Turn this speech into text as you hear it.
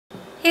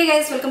Hey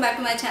guys, welcome back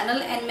to my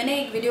channel. And मैंने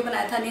एक video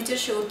बनाया था नेचर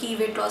श्योर की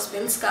वेट लॉस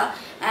पिल्स का।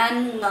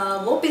 एंड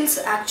वो पिल्स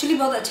एक्चुअली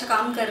बहुत अच्छा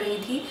काम कर रही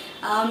थी।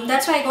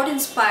 That's why I got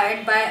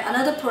inspired by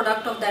another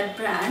product of that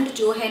brand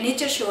जो है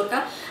नेचर श्योर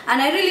का।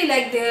 And I really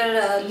like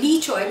there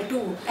leech oil to.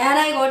 And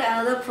I got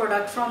another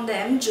product from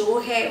them जो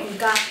है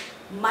उनका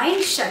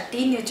माइंड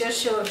शक्ति नेचर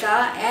श्योर का।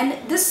 And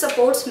this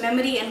supports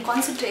memory and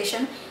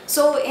concentration.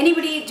 So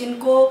anybody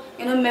जिनको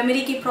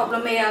memory की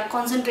प्रॉब्लम है या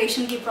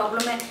कॉन्सेंट्रेशन की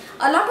प्रॉब्लम है,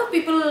 a lot of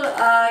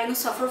people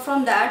suffer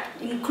from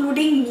that,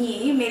 including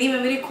me. मेरी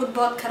मेमोरी खुद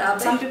बहुत ख़राब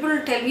है। Some people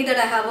tell me that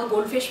I have a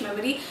gold fish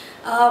memory.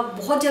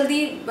 बहुत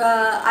जल्दी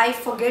I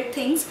forget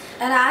things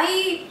and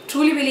I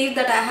truly believe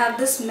that I have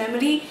this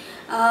memory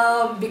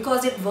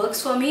because it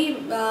works for me.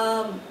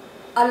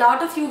 A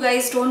lot of you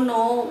guys don't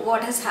know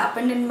what has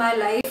happened in my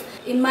life.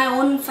 In my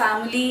own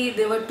family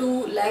there were two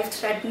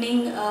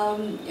life-threatening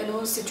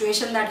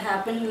situation that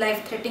happened,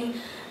 life-threatening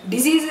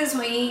diseases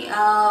हुई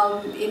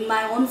in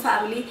my own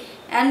family.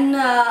 And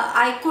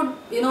I could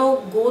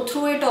go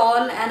through it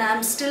all and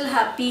I'm still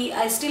happy.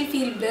 I still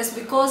feel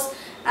blessed because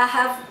I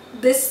have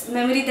this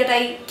memory that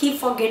I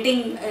keep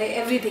forgetting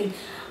everything.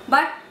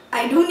 But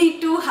I do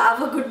need to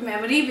have a good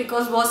memory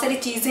because बहुत सारी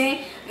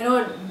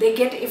चीज़ें they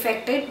get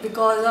affected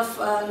because of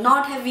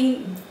not having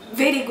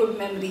very good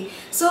memory.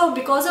 So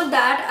because of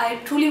that I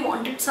truly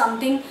wanted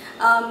something.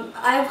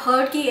 I've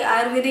heard कि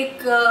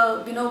आयुर्वेदिक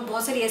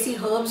बहुत सारी ऐसी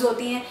herbs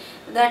होती हैं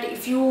that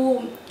if you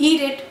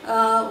eat it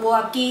वो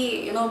आपकी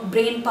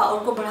brain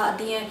power को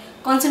बढ़ाती हैं,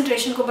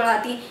 concentration को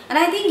बढ़ाती हैं.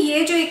 And I think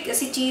ये जो एक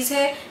ऐसी चीज़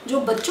है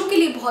जो बच्चों के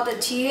लिए बहुत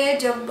अच्छी है।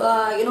 जब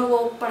वो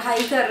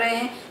पढ़ाई कर रहे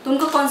हैं तो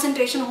उनको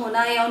concentration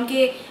होना या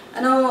उनके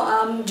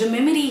जो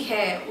मेमोरी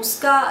है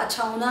उसका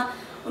अच्छा होना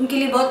उनके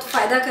लिए बहुत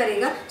फ़ायदा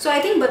करेगा। सो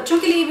आई थिंक बच्चों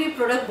के लिए भी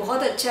प्रोडक्ट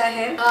बहुत अच्छा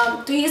है।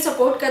 तो ये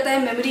सपोर्ट करता है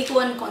मेमोरी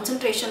को एंड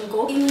कंसंट्रेशन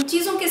को। इन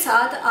चीज़ों के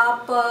साथ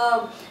आप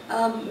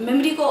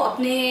मेमोरी को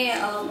अपने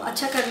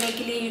अच्छा करने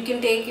के लिए you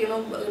can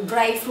take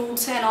dry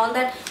fruits and all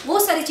that, वो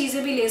सारी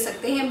चीज़ें भी ले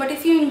सकते हैं। But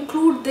if you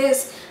include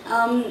this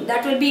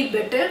that will be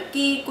better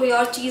कि कोई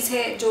और चीज़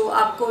है जो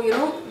आपको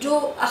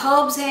जो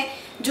हर्ब्स हैं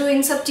जो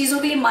इन सब चीज़ों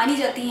के लिए मानी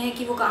जाती हैं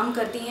कि वो काम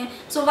करती हैं।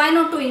 सो why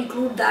not to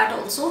include that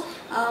also.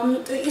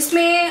 तो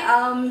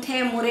इसमें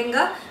है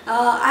moringa.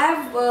 I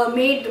have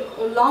made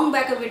long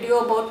back a video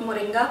about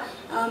moringa.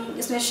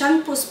 इसमें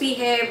शंख पुष्पी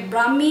है,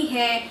 ब्राह्मी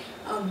है,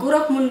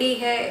 गुरखमुंडी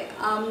है,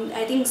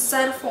 आई थिंक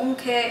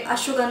सरफोंक है,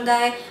 अश्वगंधा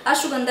है।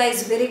 Ashwagandha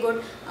is very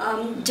good.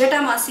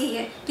 जटामासी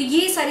है। तो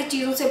ये सारी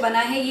चीज़ों से बना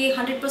है। ये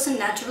 100%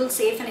 नेचुरल,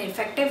 सेफ एंड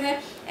इफेक्टिव है।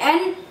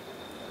 एंड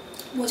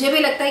मुझे भी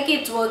लगता है कि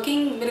इट्स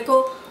वर्किंग। मेरे को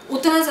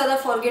उतना ज़्यादा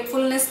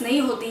फॉरगेटफुलनेस नहीं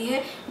होती है।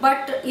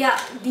 बट या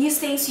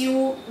these things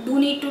you do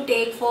need to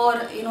take for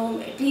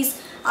at least,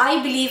 I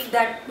believe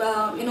that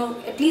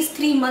at least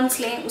 3 months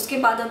लें, उसके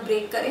बाद आप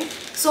ब्रेक करें।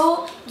 सो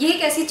ये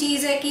एक ऐसी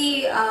चीज़ है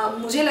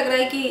कि मुझे लग रहा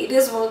है कि इट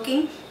इज़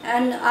वर्किंग।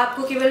 एंड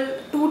आपको केवल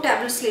 2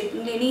 tablets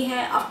लेनी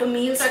है after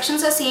meal.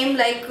 Instructions are same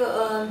like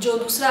जो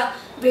दूसरा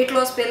वेट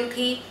लॉस पिल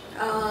थी।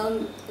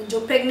 जो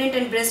pregnant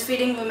and breast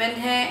feeding women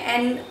है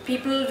and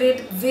people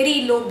with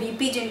very low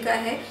BP जिनका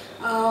है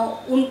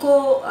उनको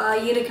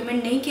ये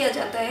रिकमेंड नहीं किया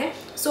जाता है।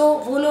 सो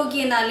वो लोग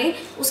ये ना लें।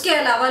 उसके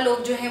अलावा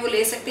लोग जो हैं वो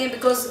ले सकते हैं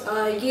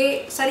बिकॉज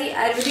ये सारी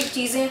आयुर्वेदिक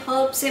चीज़ें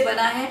हर्ब से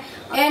बना है।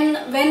 And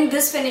when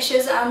this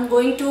finishes I am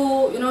going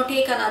to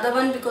take another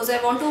one because I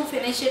want to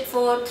finish it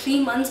for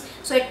 3 months।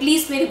 So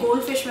at least मेरी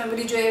गोल्ड फिश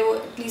मेमोरी जो है वो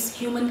एटलीस्ट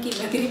ह्यूमन की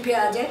मेमोरी पे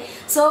आ जाए।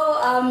 So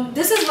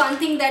this is one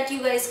thing that you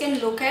guys can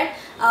look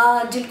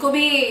at. जिनको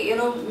भी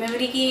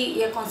memory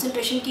की या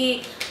कॉन्सेंट्रेशन की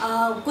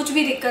कुछ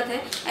भी दिक्कत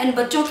है, एंड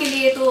बच्चों के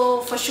लिए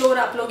तो फॉर श्योर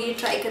आप लोग ये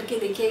ट्राई करके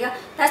देखिएगा।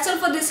 That's all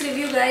for this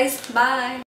review guys. Bye.